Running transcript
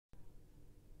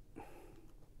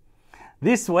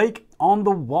This week on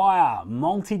The Wire,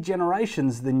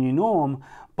 multi-generations the new norm,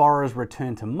 borrowers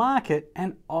return to market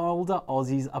and older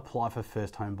Aussies apply for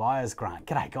first home buyers grant.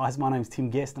 G'day guys, my name's Tim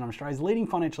Guest and I'm Australia's leading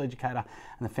financial educator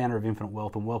and the founder of Infinite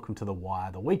Wealth, and welcome to The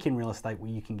Wire, the week in real estate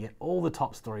where you can get all the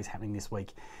top stories happening this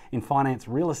week in finance,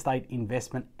 real estate,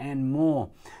 investment and more.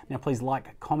 Now please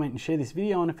like, comment and share this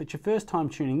video, and if it's your first time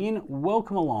tuning in,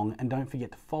 welcome along, and don't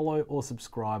forget to follow or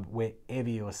subscribe wherever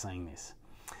you are seeing this.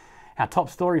 Our top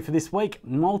story for this week,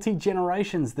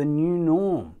 multi-generations, the new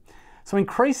norm. So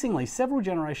increasingly, several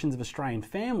generations of Australian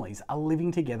families are living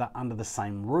together under the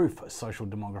same roof, social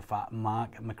demographer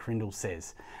Mark McCrindle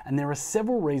says. And there are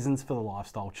several reasons for the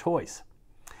lifestyle choice.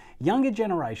 Younger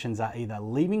generations are either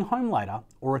leaving home later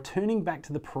or returning back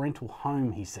to the parental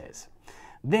home, he says.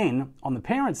 Then, on the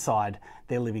parents' side,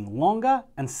 they're living longer,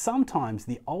 and sometimes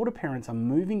the older parents are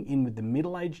moving in with the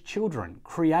middle-aged children,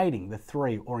 creating the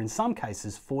 3 or in some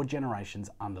cases 4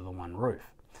 generations under the one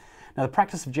roof. Now, the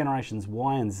practice of generations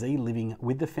Y and Z living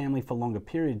with the family for longer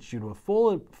periods due to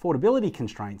affordability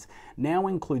constraints now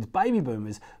includes baby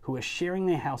boomers who are sharing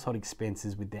their household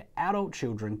expenses with their adult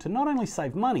children to not only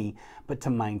save money, but to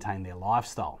maintain their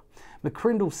lifestyle.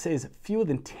 McCrindle says fewer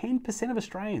than 10% of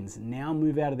Australians now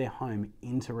move out of their home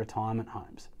into retirement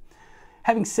homes.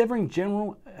 Having several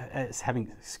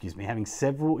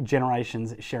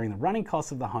generations sharing the running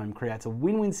costs of the home creates a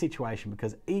win-win situation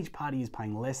because each party is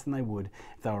paying less than they would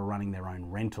if they were running their own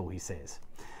rental, he says.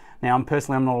 Now, I'm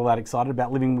not all that excited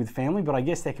about living with family, but I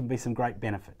guess there can be some great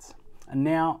benefits. And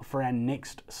now for our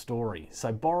next story.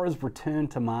 So borrowers return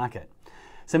to market.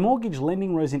 So mortgage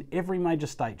lending rose in every major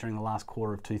state during the last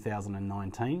quarter of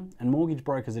 2019, and mortgage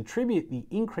brokers attribute the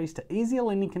increase to easier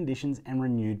lending conditions and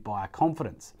renewed buyer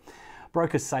confidence.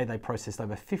 Brokers say they processed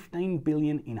over 15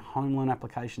 billion in home loan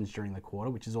applications during the quarter,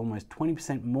 which is almost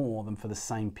 20% more than for the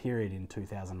same period in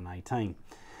 2018.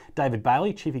 David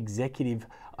Bailey, Chief Executive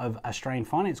of Australian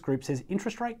Finance Group, says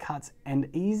interest rate cuts and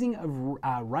easing of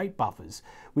rate buffers,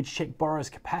 which check borrowers'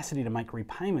 capacity to make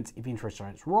repayments if interest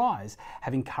rates rise,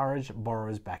 have encouraged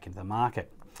borrowers back into the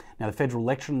market. Now, the federal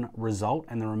election result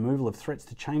and the removal of threats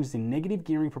to changes in negative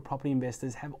gearing for property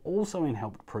investors have also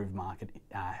helped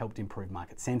improve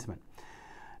market sentiment.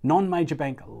 Non-major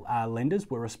bank lenders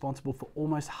were responsible for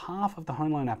almost half of the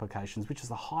home loan applications, which is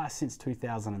the highest since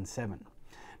 2007.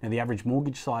 Now, the average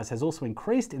mortgage size has also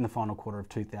increased in the final quarter of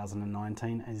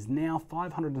 2019 and is now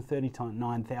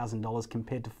 $539,000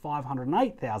 compared to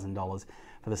 $508,000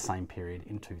 for the same period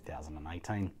in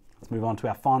 2018. Let's move on to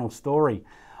our final story.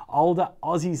 Older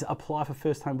Aussies apply for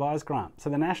first home buyers grant. So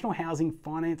the National Housing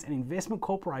Finance and Investment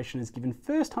Corporation has given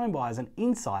first home buyers an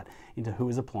insight into who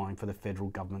is applying for the federal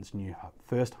government's new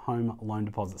first home loan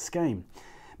deposit scheme.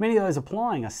 Many of those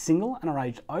applying are single and are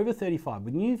aged over 35,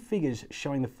 with new figures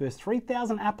showing the first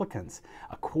 3,000 applicants,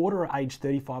 a quarter are aged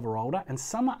 35 or older, and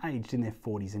some are aged in their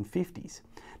 40s and 50s.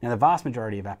 Now, the vast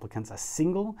majority of applicants are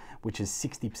single, which is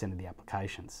 60% of the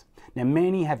applications. Now,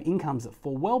 many have incomes that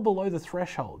fall well below the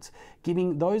thresholds,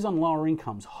 giving those on lower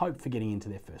incomes hope for getting into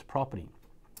their first property.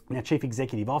 Now, Chief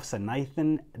Executive Officer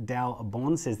Nathan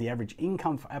Dal-Bon says the average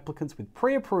income for applicants with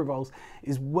pre-approvals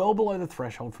is well below the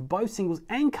threshold for both singles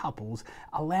and couples,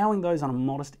 allowing those on a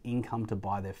modest income to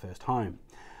buy their first home.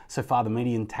 So far, the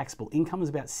median taxable income is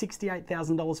about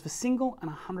 $68,000 for single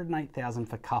and $108,000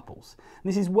 for couples.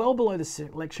 And this is well below the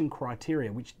selection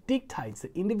criteria, which dictates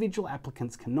that individual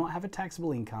applicants cannot have a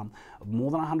taxable income of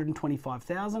more than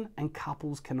 $125,000 and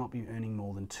couples cannot be earning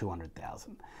more than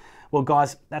 $200,000. Well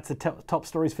guys, that's the top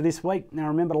stories for this week. Now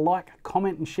remember to like,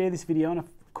 comment and share this video, and of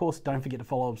course don't forget to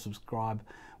follow and subscribe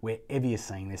wherever you're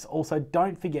seeing this. Also,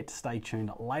 don't forget to stay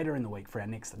tuned later in the week for our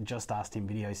next Just Ask Tim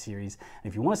video series.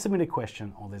 And if you want to submit a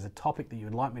question or there's a topic that you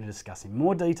would like me to discuss in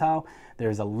more detail, there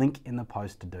is a link in the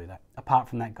post to do that. Apart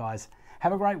from that guys,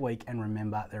 have a great week, and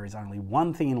remember there is only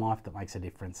one thing in life that makes a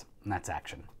difference, and that's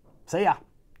action. See ya!